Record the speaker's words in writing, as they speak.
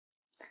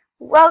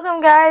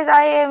Welcome, guys.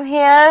 I am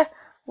here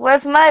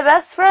with my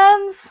best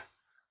friends.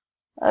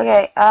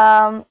 Okay,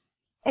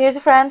 here's a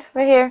friend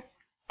right here.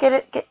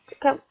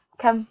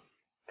 Come,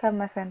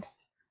 my friend.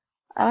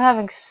 I'm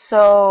having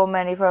so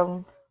many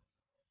problems.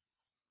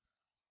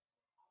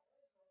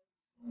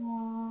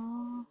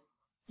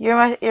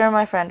 You're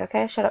my friend,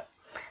 okay? Shut up.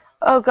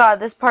 Oh God,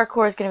 this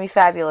parkour is gonna be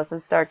fabulous.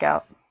 It's dark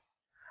out.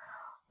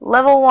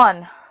 Level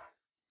 1.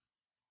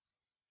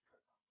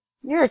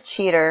 You're a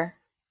cheater.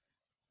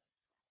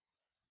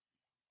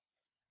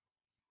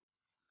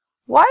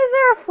 Why is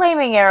there a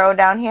flaming arrow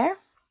down here?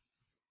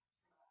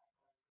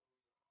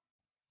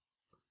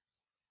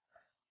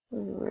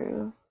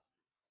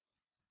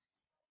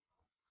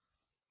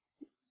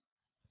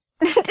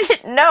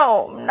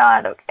 No, I'm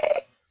not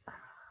okay.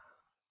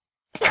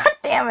 God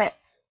damn it.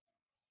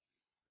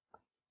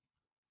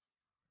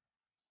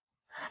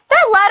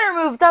 That ladder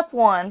moved up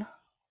one.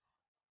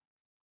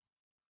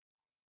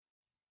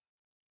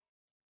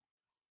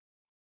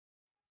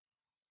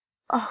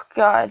 Oh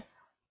God.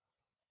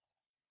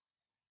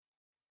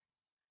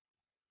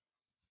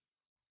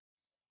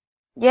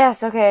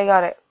 Yes, okay, I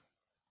got it.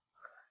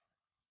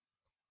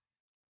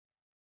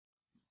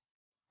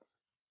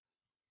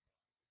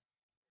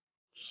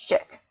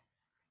 Shit.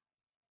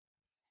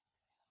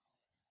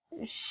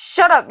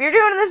 Shut up, you're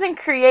doing this in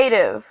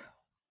creative.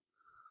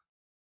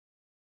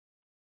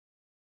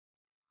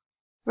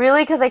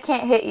 Really? Because I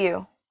can't hit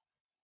you.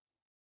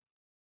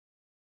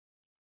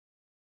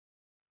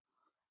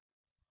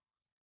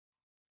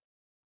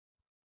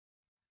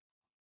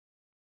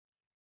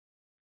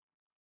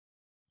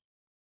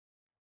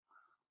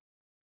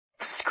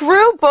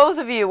 Screw both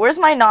of you. Where's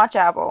my notch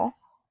apple?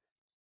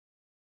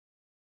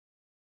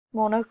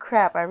 Well, no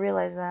crap, I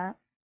realize that.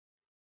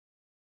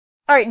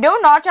 Alright, no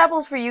notch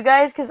apples for you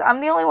guys, because I'm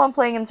the only one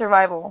playing in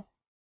survival.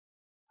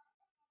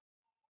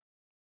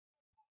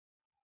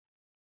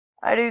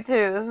 I do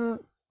too. This is...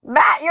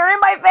 Matt, you're in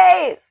my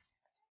face!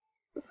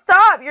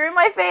 Stop, you're in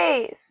my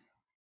face!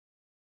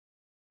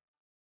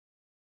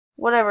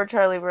 Whatever,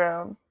 Charlie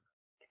Brown.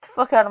 Get the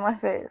fuck out of my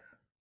face.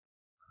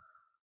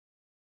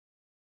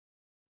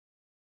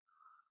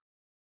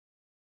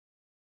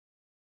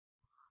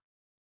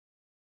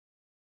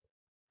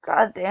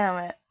 God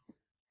damn it.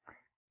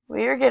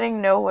 We are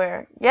getting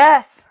nowhere.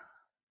 Yes!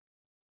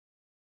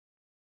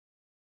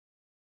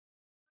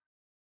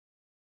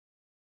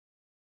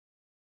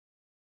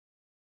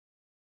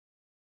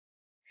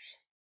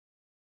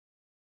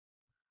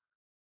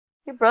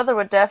 Your brother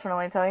would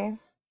definitely tell you.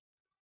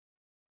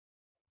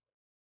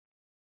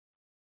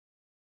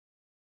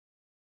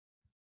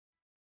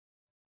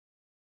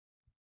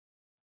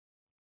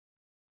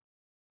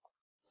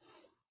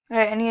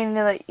 Alright, I need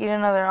to eat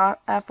another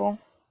apple.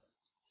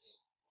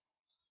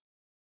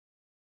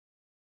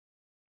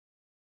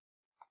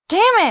 Damn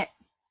it!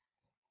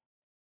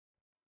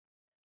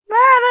 Matt,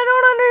 I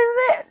don't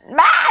understand.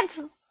 Matt!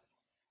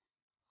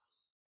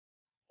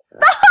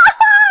 Stop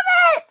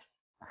it!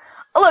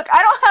 Look,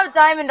 I don't have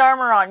diamond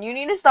armor on. You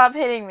need to stop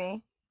hitting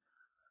me.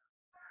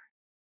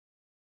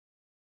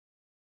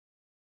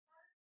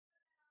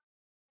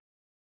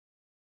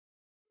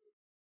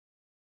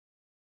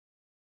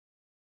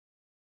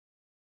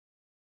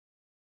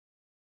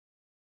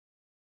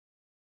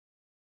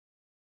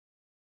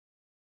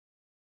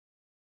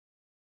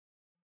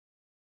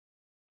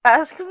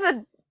 Ask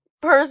the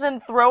person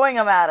throwing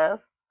them at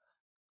us.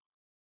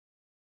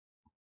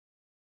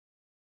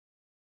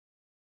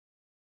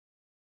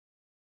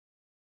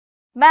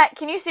 Matt,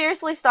 can you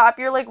seriously stop?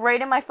 You're like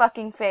right in my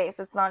fucking face.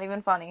 It's not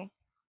even funny.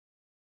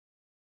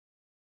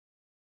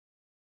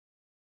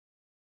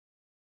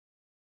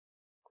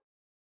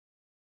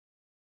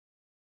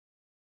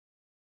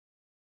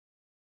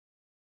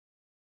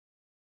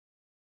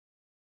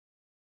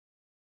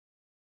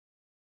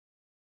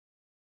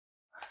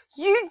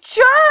 You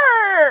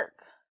jerk!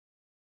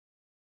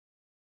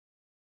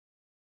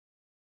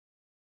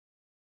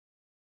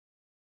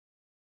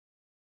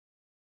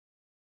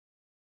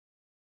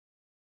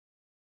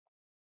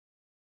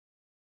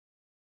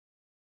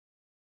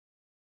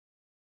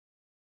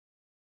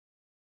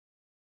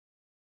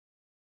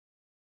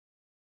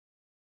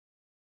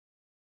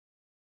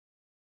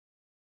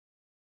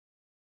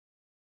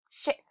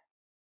 Shit.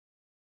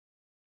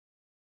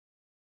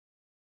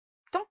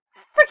 Don't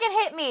freaking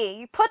hit me!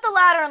 You put the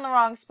ladder in the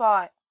wrong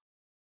spot.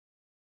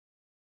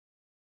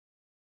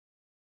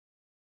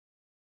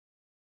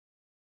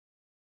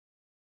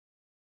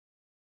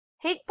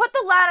 He put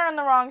the ladder in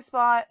the wrong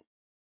spot.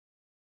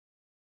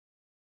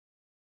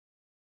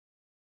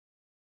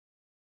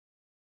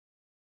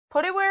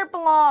 Put it where it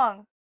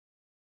belongs.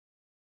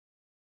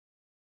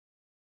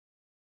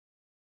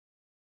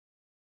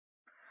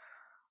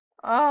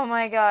 Oh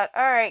my god.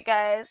 Alright,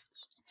 guys.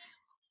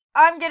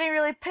 I'm getting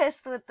really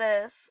pissed with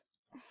this.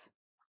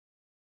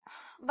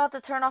 I'm about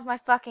to turn off my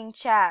fucking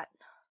chat.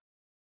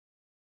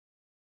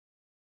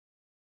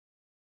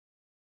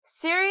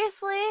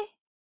 Seriously?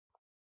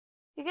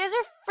 You guys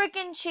are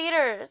freaking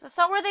cheaters. That's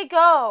not where they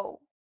go.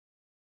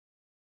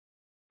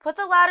 Put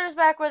the ladders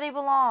back where they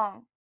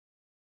belong.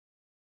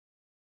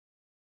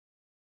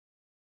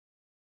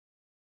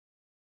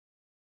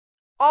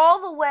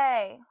 All the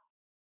way.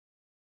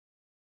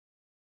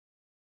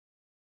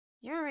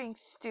 You're being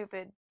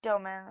stupid,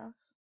 dumbass.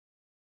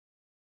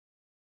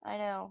 I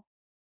know.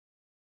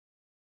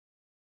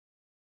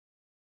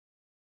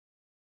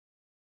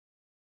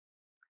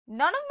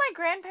 None of my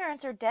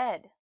grandparents are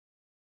dead.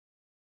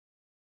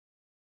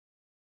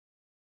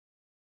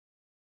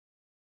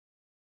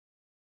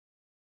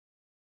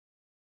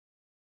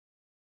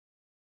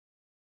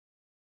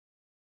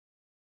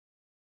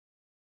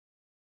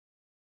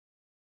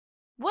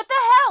 What the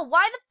hell?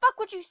 Why the fuck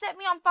would you set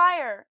me on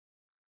fire?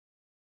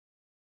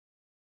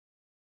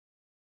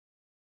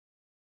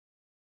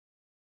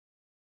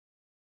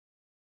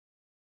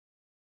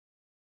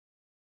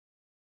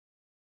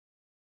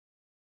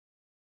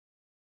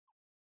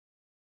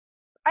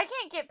 I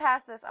can't get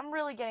past this. I'm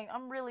really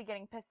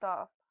getting pissed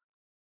off.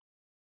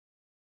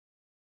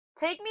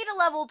 Take me to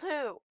level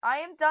 2. I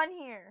am done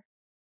here.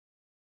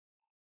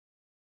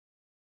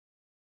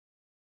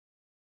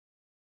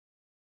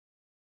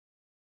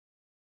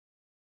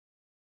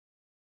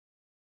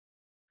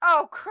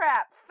 Oh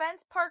crap.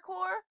 Fence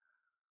parkour?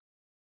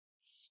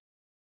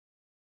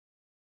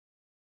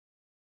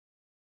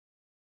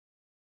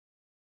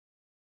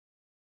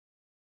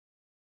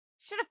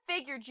 Should have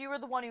figured you were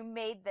the one who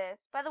made this.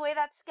 By the way,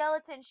 that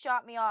skeleton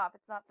shot me off.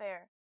 It's not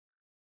fair.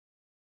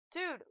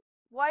 Dude,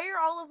 why are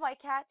all of my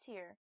cats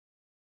here?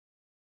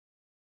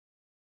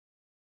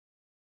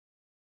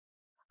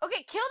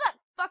 Okay, kill that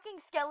fucking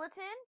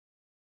skeleton.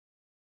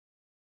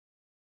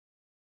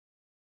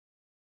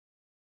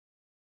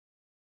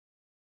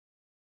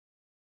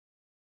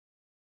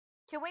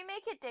 Can we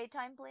make it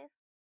daytime, please?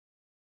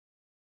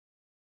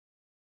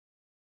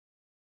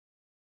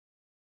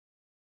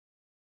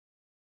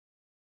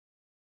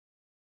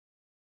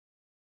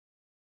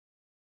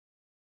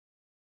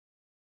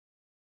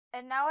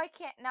 And now I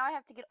can't, now I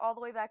have to get all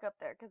the way back up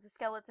there because the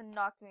skeleton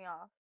knocked me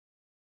off.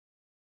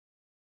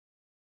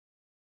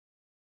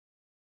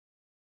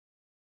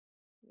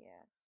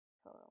 Yes,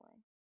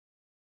 totally.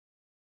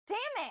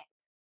 Damn it!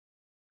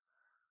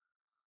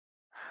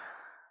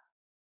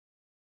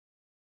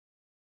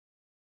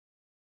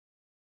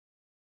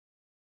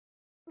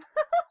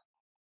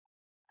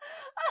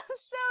 I'm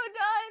so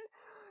done.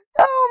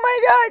 Oh my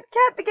god,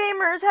 Cat the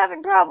Gamer is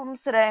having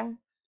problems today.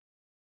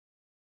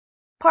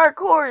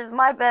 Parkour is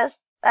my best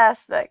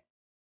aspect.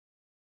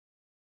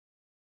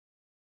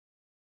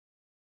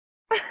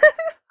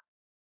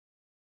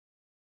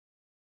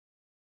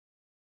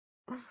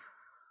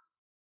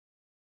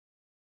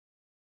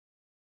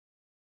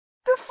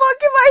 The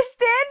fuck am I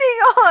standing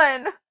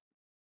on?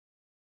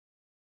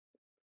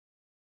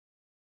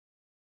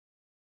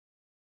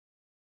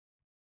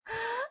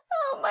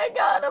 Oh my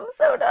god, I'm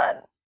so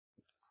done.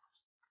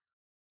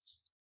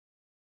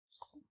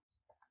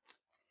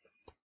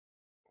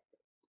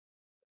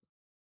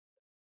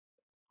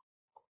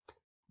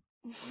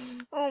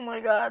 Oh my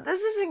god,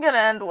 this isn't gonna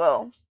end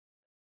well.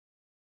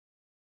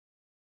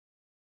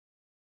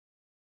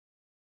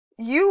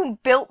 You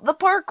built the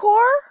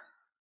parkour?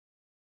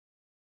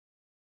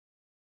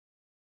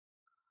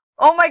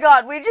 Oh my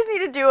god, we just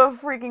need to do a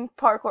freaking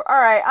parkour.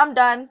 Alright, I'm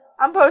done.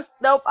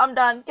 Nope, I'm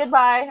done.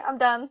 Goodbye, I'm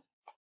done.